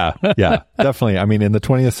 list. Yeah, definitely. I mean, in the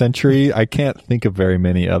 20th century, I can't think of very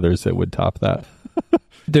many others that would top that.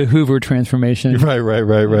 The Hoover transformation. Right.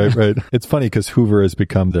 It's funny because Hoover has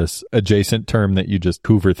become this adjacent term that you just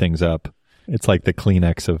hoover things up. It's like the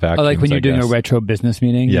Kleenex of vacuums. Oh, like when you're doing a retro business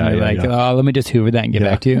meeting? Yeah, oh, let me just hoover that and get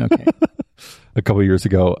back to you? Okay. A couple of years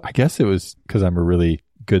ago, I guess it was because I'm a really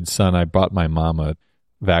good son, I bought my mom a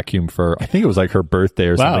vacuum for, I think it was like her birthday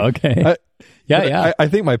or something. Wow, okay. I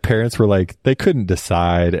think my parents were like, they couldn't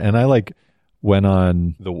decide. And I like went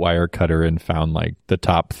on the wire cutter and found like the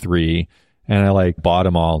top 3. And I like bought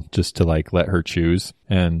them all just to like let her choose.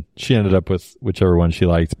 And she ended up with whichever one she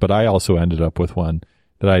liked. But I also ended up with one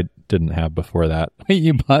that I didn't have before that.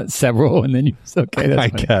 You bought several and then you was okay. That's I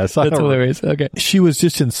funny. guess. That's hilarious. Okay. She was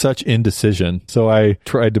just in such indecision. So I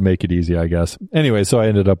tried to make it easy, I guess. Anyway, so I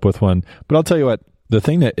ended up with one. But I'll tell you what, the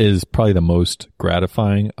thing that is probably the most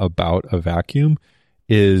gratifying about a vacuum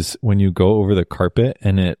is when you go over the carpet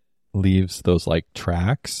and it leaves those like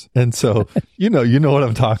tracks. And so, you know what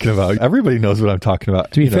I'm talking about. Everybody knows what I'm talking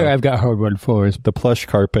about. To be fair, I've got hardwood floors. The plush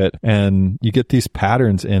carpet, and you get these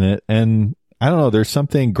patterns in it. And I don't know, there's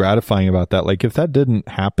something gratifying about that. Like if that didn't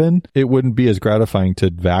happen, it wouldn't be as gratifying to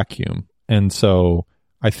vacuum. And so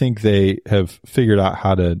I think they have figured out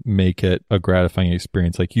how to make it a gratifying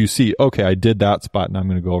experience. Like you see, okay, I did that spot and I'm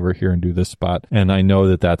going to go over here and do this spot. And I know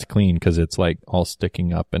that that's clean because it's like all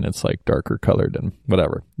sticking up and it's like darker colored and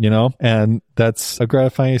whatever, and that's a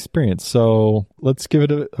gratifying experience. So let's give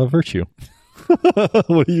it a virtue.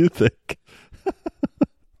 What do you think?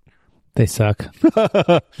 They suck.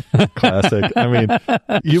 Classic. I mean,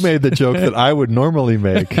 you made the joke that I would normally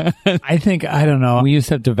make. I don't know. We used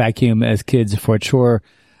to have to vacuum as kids for a chore.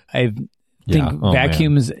 I think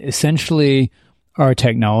vacuums essentially are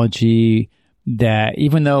technology that,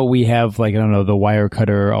 even though we have like, I don't know, the wire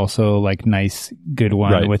cutter, also like nice, good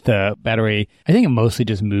one with the battery, I think it mostly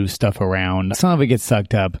just moves stuff around. Some of it gets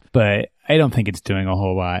sucked up, but I don't think it's doing a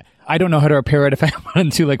whole lot. I don't know how to repair it if I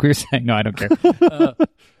wanted to, like we were saying. No, I don't care.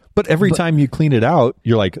 But every time you clean it out,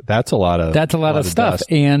 you're like, that's a lot of stuff.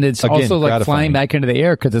 dust. And it's Again, also like gratifying. flying back into the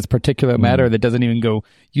air because it's particulate matter that doesn't even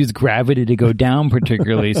use gravity to go down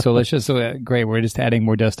particularly. So let's just, great, we're just adding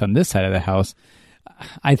more dust on this side of the house.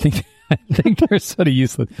 I think they're sort of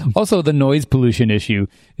useless. Also, the noise pollution issue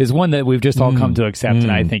is one that we've just all come to accept.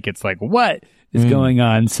 And I think it's like, what is going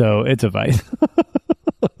on? So it's a vice.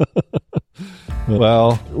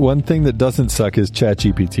 Well, one thing that doesn't suck is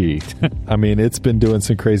ChatGPT. I mean, it's been doing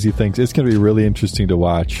some crazy things. It's going to be really interesting to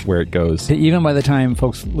watch where it goes. Even by the time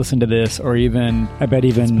folks listen to this, or even, I bet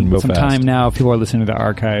even some time now, if people are listening to the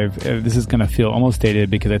archive, this is going to feel almost dated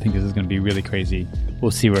because I think this is going to be really crazy. We'll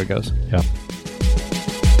see where it goes. Yeah.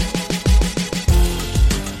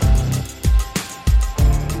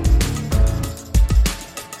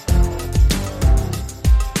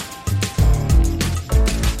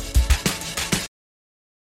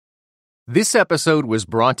 This episode was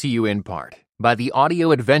brought to you in part by the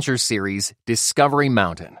audio adventure series Discovery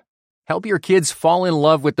Mountain. Help your kids fall in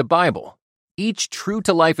love with the Bible. Each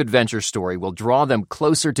true-to-life adventure story will draw them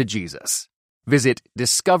closer to Jesus. Visit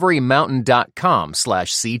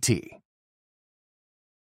discoverymountain.com/CT.